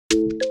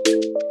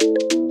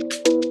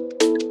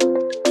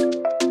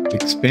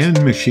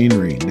Expand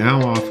Machinery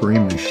now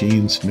offering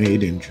machines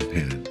made in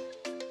Japan.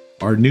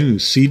 Our new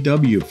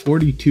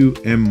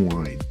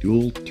CW42MY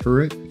dual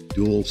turret,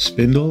 dual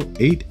spindle,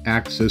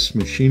 8-axis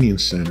machining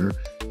center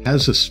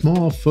has a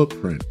small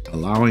footprint,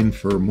 allowing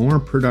for more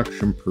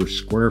production per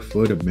square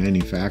foot of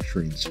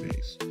manufacturing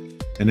space.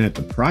 And at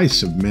the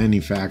price of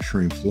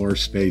manufacturing floor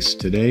space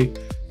today,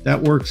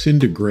 that works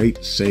into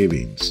great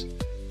savings.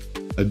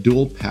 A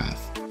dual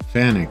path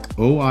Fanuc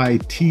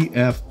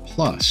OiT-F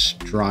Plus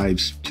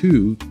drives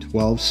two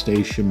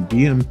 12-station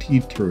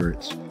BMT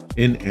turrets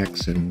in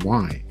X and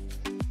Y,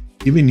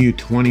 giving you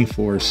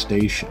 24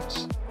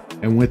 stations.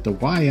 And with the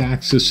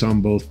Y-axis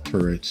on both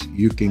turrets,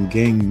 you can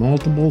gain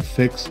multiple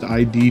fixed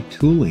ID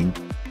tooling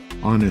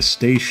on a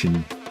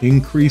station,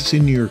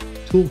 increasing your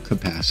tool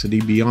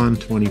capacity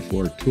beyond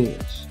 24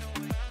 tools.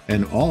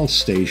 And all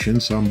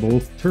stations on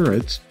both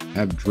turrets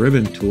have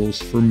driven tools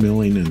for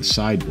milling and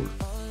side work.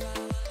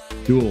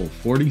 Dual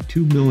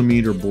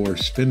 42mm bore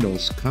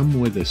spindles come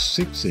with a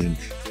 6-inch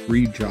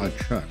 3-jaw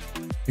chuck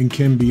and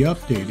can be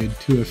updated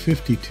to a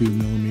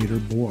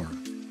 52mm bore.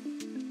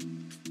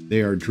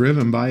 They are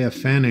driven by a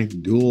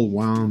Fanuc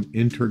dual-wound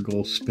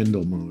integral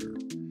spindle motor.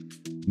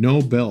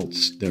 No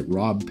belts that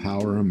rob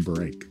power and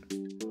brake.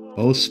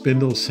 Both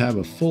spindles have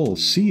a full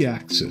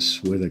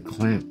C-axis with a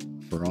clamp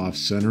for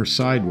off-center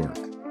side work.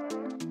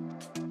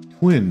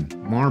 Twin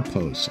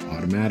Marpos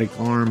automatic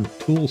arm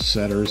tool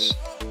setters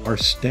are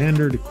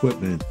standard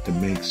equipment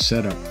that makes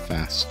setup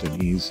fast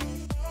and easy.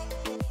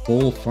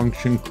 Full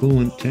function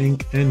coolant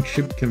tank and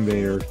chip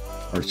conveyor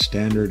are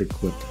standard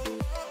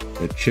equipment.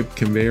 The chip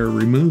conveyor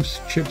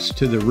removes chips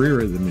to the rear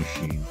of the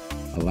machine,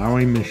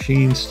 allowing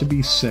machines to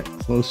be set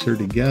closer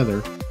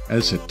together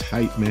as a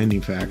tight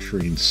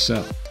manufacturing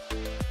cell.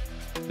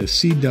 The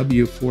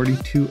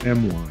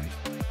CW42MY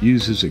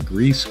uses a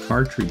grease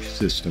cartridge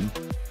system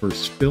for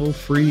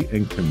spill-free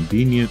and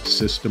convenient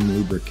system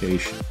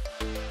lubrication.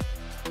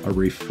 A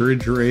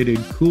refrigerated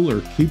cooler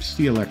keeps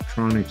the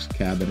electronics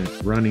cabinet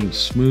running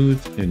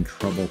smooth and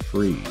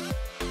trouble-free.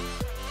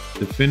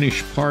 The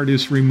finished part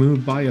is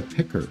removed by a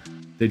picker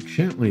that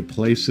gently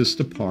places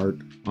the part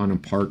on a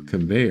part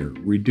conveyor,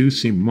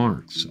 reducing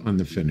marks on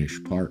the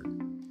finished part.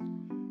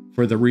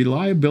 For the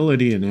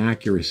reliability and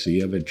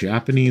accuracy of a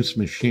Japanese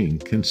machine,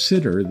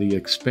 consider the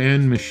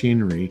Expand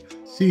Machinery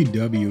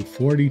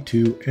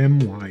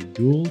CW42MY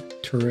Dual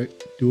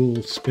Turret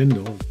Dual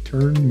Spindle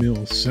Turn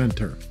Mill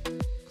Center.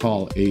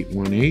 Call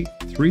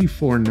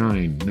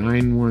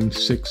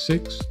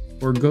 818-349-9166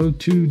 or go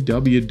to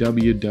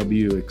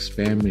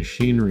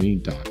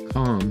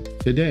www.expandmachinery.com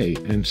today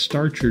and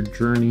start your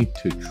journey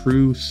to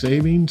true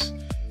savings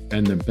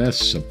and the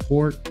best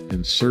support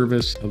and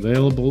service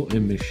available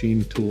in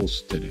machine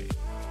tools today.